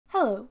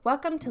Hello,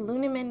 welcome to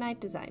Luna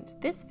Midnight Designs.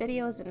 This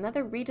video is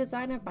another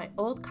redesign of my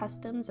old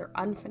customs or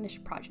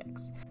unfinished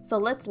projects. So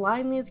let's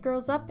line these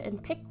girls up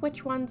and pick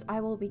which ones I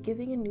will be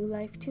giving a new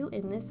life to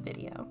in this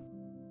video.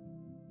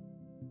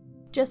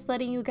 Just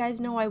letting you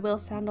guys know I will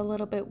sound a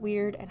little bit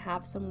weird and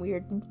have some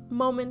weird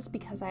moments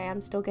because I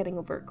am still getting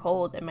over a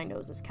cold and my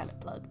nose is kind of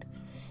plugged.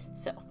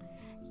 So,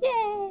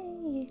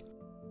 yay!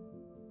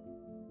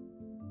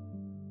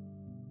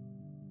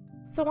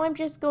 So I'm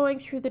just going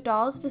through the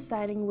dolls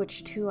deciding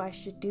which two I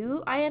should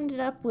do. I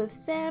ended up with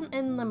Sam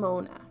and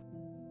Lemona.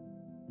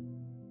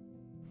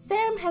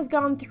 Sam has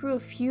gone through a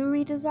few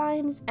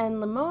redesigns and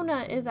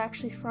Lemona is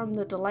actually from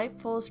the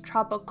Delightful's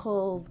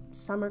Tropical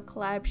Summer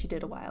collab she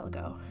did a while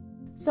ago.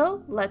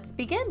 So let's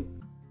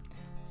begin.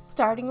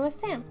 Starting with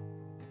Sam.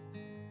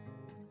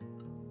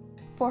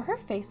 For her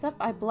face up,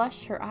 I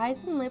blushed her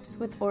eyes and lips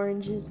with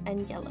oranges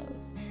and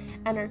yellows,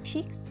 and her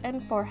cheeks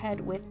and forehead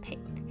with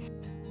pink.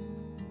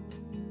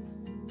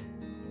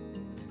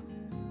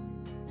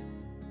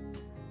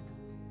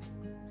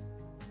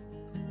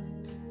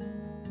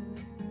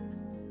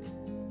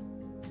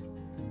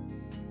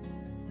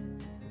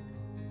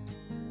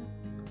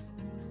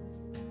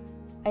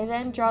 I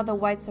then draw the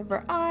whites of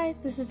her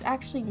eyes. This is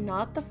actually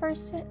not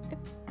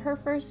her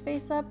first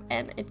face up,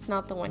 and it's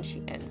not the one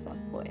she ends up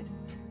with.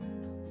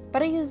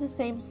 But I use the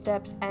same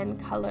steps and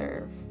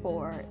color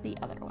for the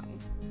other one.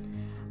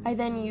 I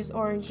then use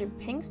orange and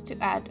pinks to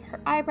add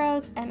her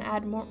eyebrows and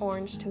add more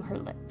orange to her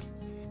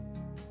lips.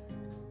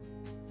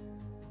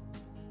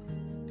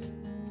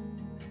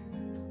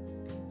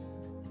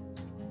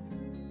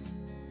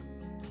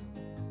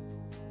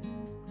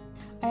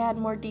 I add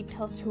more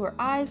details to her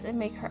eyes and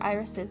make her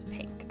irises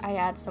pink. I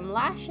add some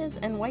lashes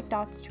and white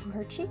dots to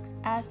her cheeks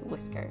as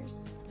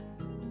whiskers.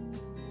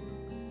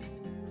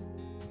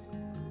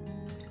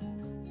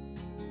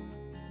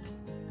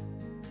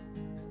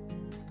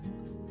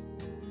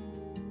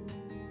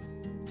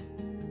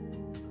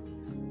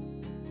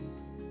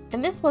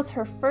 And this was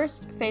her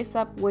first face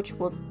up, which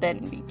will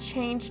then be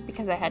changed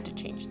because I had to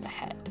change the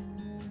head.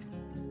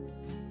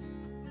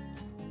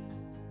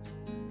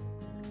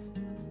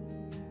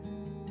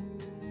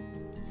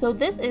 So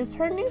this is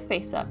her new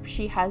face up.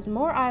 She has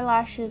more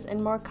eyelashes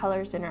and more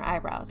colors in her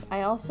eyebrows.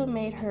 I also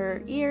made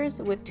her ears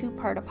with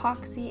 2-part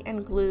epoxy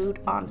and glued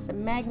on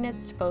some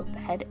magnets to both the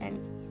head and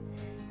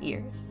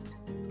ears.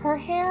 Her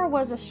hair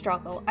was a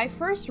struggle. I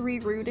first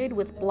rerouted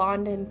with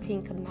blonde and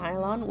pink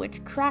nylon,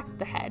 which cracked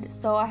the head,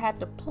 so I had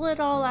to pull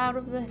it all out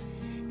of the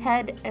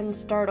head and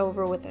start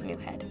over with a new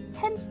head,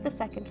 hence the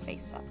second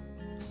face up.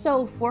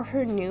 So for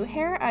her new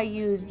hair, I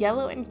use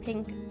yellow and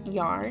pink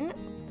yarn.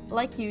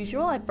 Like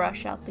usual, I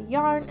brush out the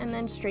yarn and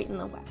then straighten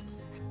the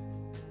wefts.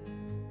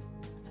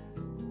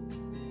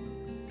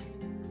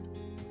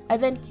 I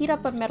then heat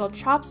up a metal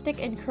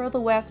chopstick and curl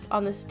the wefts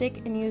on the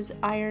stick and use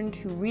iron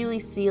to really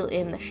seal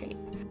in the shape.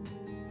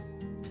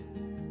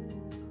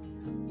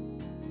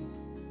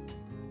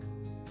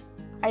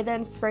 I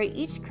then spray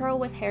each curl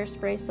with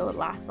hairspray so it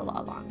lasts a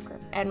lot longer,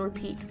 and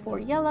repeat for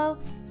yellow,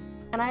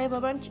 and I have a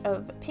bunch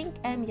of pink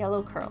and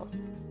yellow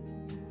curls.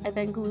 I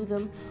then glue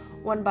them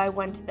one by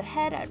one to the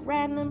head at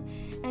random,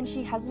 and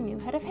she has a new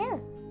head of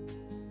hair.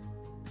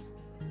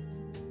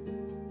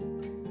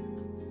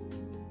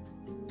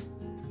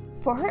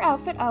 For her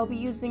outfit, I'll be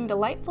using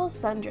Delightful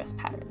sundress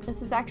pattern.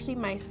 This is actually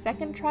my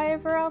second try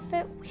of her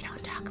outfit. We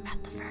don't talk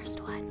about the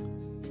first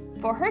one.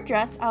 For her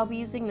dress, I'll be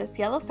using this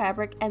yellow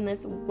fabric and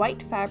this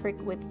white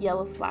fabric with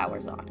yellow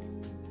flowers on it.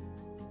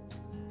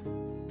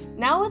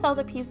 Now with all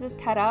the pieces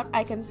cut out,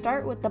 I can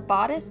start with the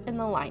bodice and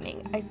the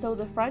lining. I sew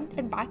the front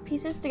and back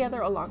pieces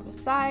together along the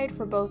side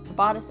for both the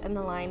bodice and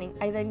the lining.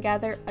 I then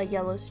gather a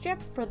yellow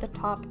strip for the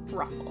top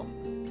ruffle.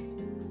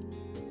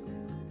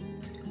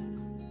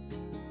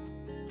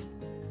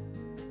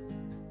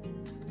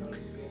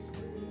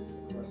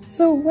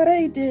 So what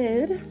I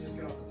did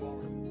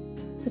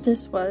for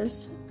this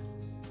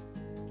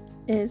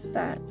is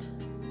that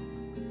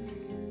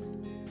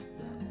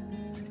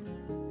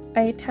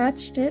I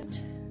attached it,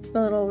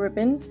 the little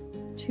ribbon,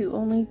 to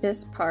only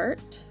this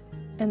part,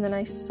 and then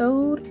I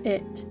sewed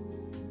it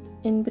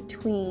in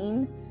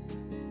between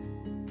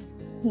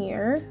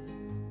here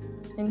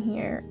and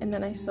here, and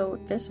then I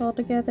sewed this all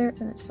together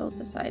and I sewed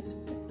the sides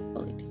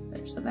fully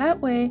together. So that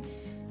way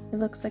it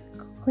looks like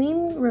a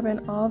clean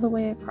ribbon all the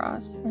way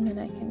across, and then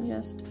I can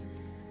just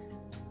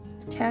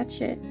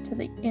attach it to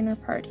the inner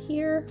part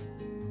here,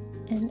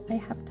 and I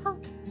have a top.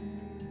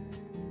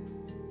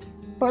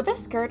 For the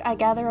skirt, I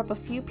gather up a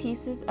few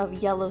pieces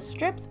of yellow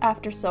strips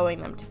after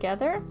sewing them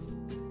together.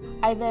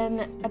 I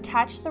then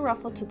attach the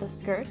ruffle to the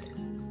skirt.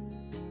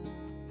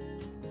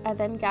 I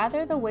then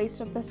gather the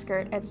waist of the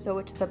skirt and sew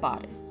it to the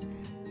bodice.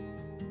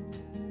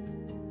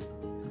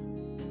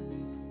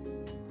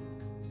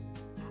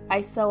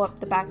 I sew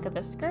up the back of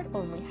the skirt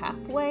only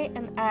halfway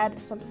and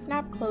add some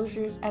snap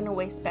closures and a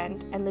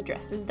waistband, and the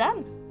dress is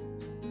done.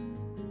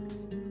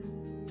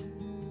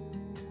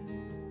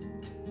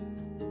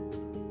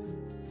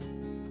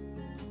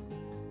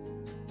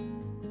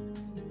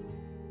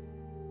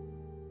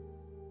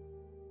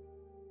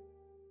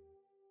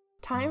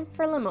 time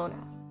for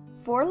Lemona.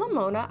 For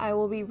Lemona, I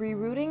will be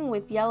rerouting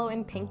with yellow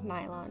and pink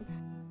nylon.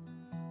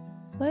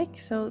 Like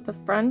so, the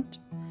front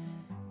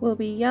will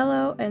be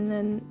yellow, and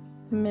then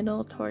the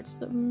middle towards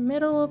the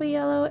middle will be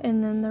yellow,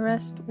 and then the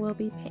rest will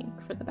be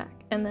pink for the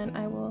back. And then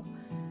I will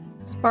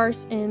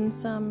sparse in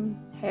some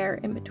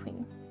hair in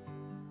between.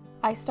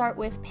 I start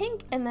with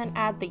pink and then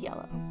add the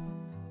yellow.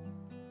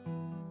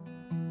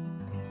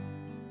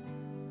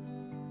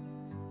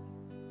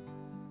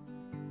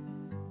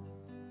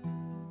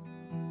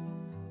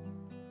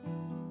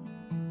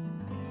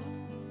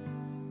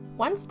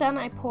 Once done,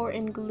 I pour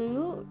in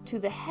glue to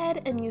the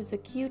head and use a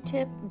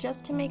Q-tip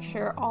just to make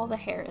sure all the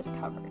hair is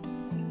covered.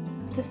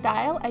 To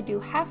style, I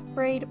do half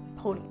braid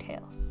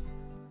ponytails.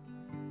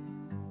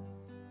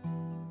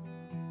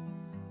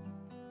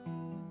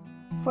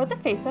 For the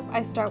face-up,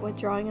 I start with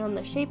drawing on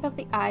the shape of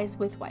the eyes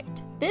with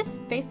white. This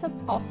face-up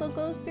also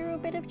goes through a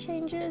bit of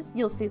changes.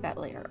 You'll see that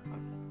later on.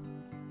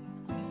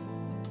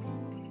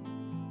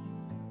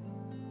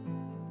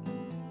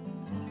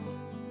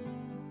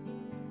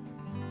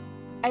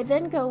 I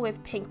then go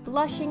with pink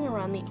blushing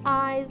around the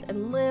eyes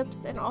and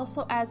lips, and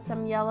also add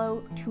some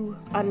yellow to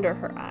under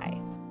her eye.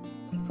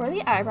 For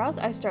the eyebrows,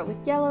 I start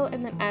with yellow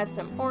and then add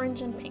some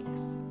orange and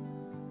pinks.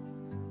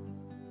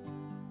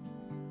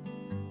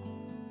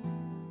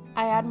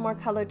 I add more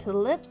color to the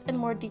lips and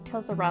more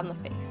details around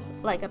the face,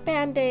 like a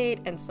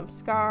band-aid and some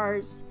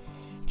scars,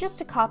 just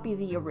to copy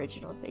the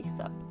original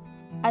face-up.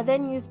 I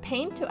then use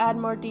paint to add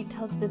more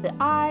details to the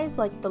eyes,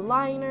 like the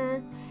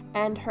liner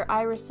and her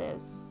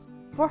irises.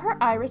 For her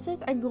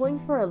irises, I'm going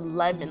for a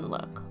lemon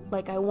look,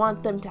 like I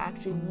want them to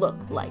actually look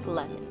like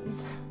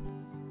lemons.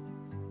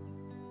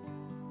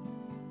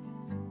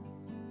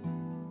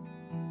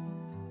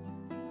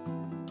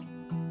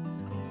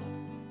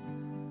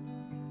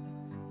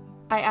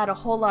 I add a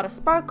whole lot of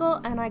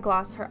sparkle and I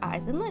gloss her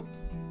eyes and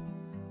lips.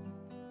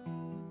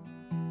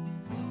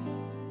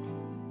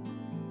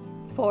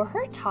 For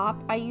her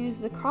top, I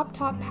use the crop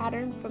top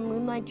pattern from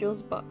Moonlight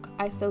Jewel's book.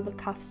 I sew the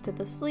cuffs to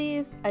the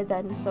sleeves, I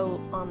then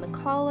sew on the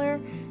collar,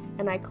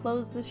 and I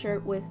close the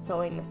shirt with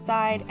sewing the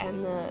side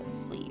and the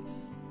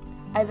sleeves.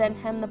 I then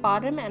hem the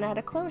bottom and add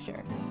a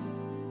closure.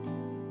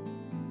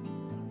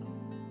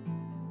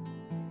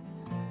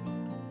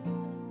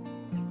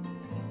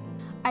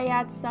 I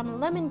add some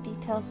lemon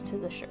details to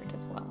the shirt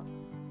as well.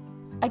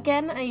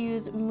 Again, I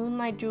use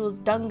Moonlight Jewel's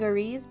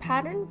dungarees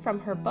pattern from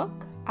her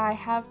book. I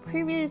have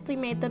previously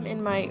made them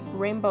in my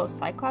Rainbow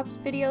Cyclops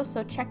video,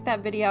 so check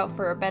that video out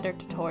for a better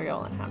tutorial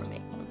on how to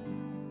make them.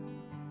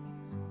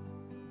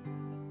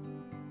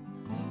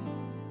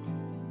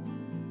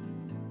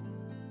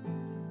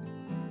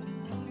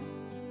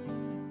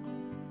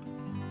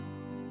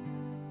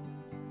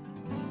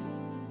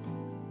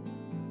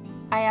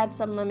 I add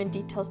some lemon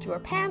details to her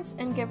pants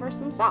and give her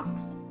some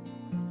socks.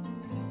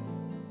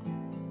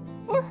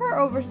 For her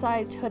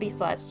oversized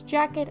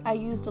hoodie/jacket, I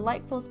used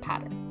Delightful's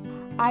pattern.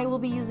 I will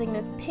be using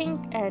this pink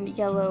and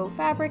yellow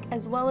fabric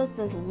as well as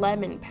this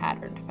lemon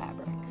patterned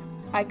fabric.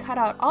 I cut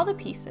out all the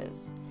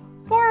pieces.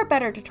 For a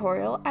better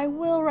tutorial, I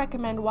will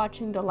recommend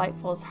watching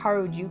Delightful's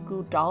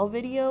Harajuku doll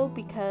video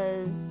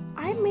because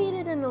I made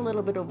it in a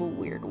little bit of a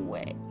weird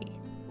way.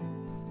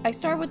 I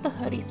start with the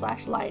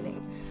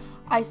hoodie/lining.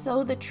 I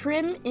sew the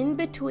trim in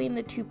between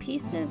the two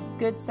pieces,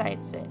 good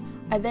sides in.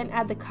 I then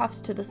add the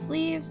cuffs to the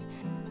sleeves.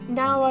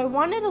 Now I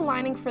wanted a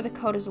lining for the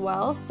coat as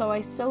well, so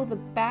I sew the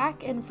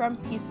back and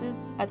front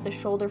pieces at the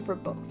shoulder for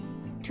both.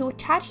 To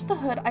attach the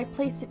hood, I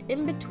place it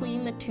in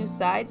between the two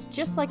sides,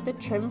 just like the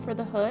trim for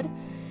the hood,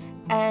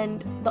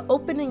 and the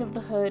opening of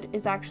the hood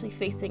is actually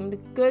facing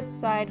the good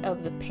side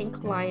of the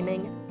pink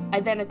lining. I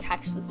then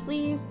attach the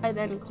sleeves, I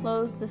then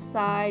close the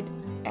side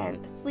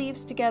and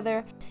sleeves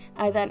together.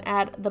 I then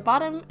add the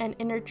bottom and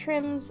inner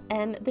trims,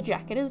 and the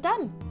jacket is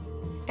done.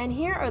 And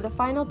here are the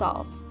final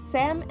dolls,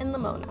 Sam and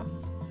Lemona.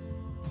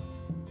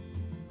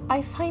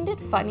 I find it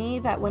funny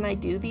that when I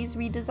do these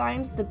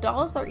redesigns, the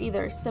dolls are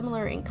either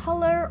similar in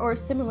color or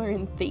similar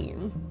in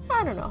theme.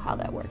 I don't know how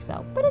that works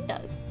out, but it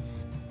does.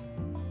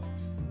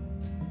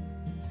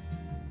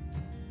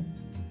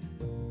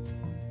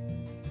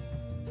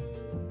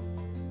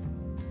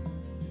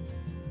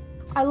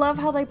 I love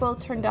how they both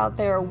turned out.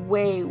 They are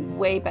way,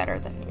 way better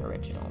than the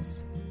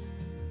originals.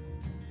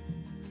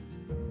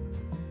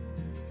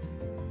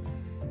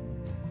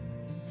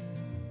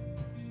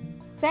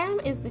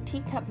 Sam is the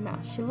teacup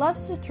mouse. She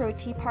loves to throw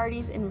tea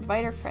parties and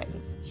invite her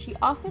friends. She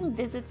often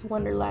visits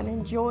Wonderland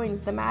and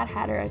joins the Mad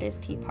Hatter at his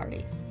tea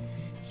parties.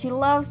 She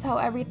loves how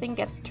everything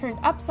gets turned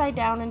upside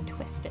down and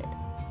twisted.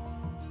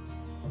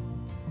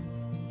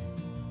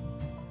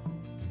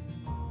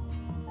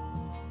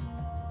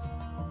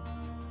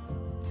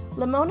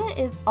 Lemona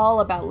is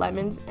all about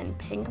lemons and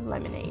pink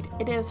lemonade.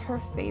 It is her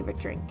favorite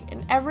drink,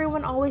 and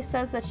everyone always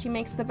says that she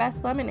makes the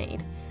best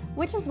lemonade,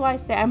 which is why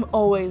Sam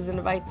always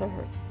invites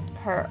her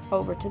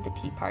over to the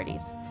tea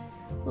parties.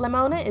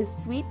 Lemona is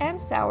sweet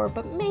and sour,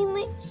 but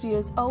mainly she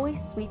is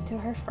always sweet to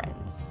her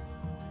friends.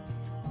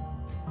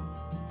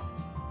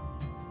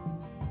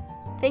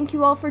 Thank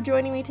you all for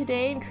joining me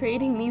today, and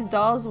creating these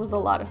dolls was a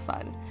lot of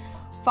fun.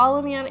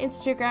 Follow me on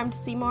Instagram to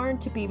see more and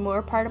to be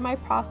more part of my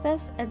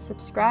process, and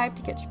subscribe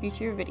to catch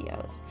future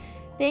videos.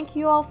 Thank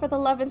you all for the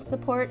love and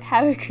support.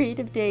 Have a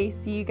creative day.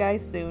 See you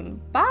guys soon.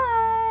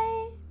 Bye!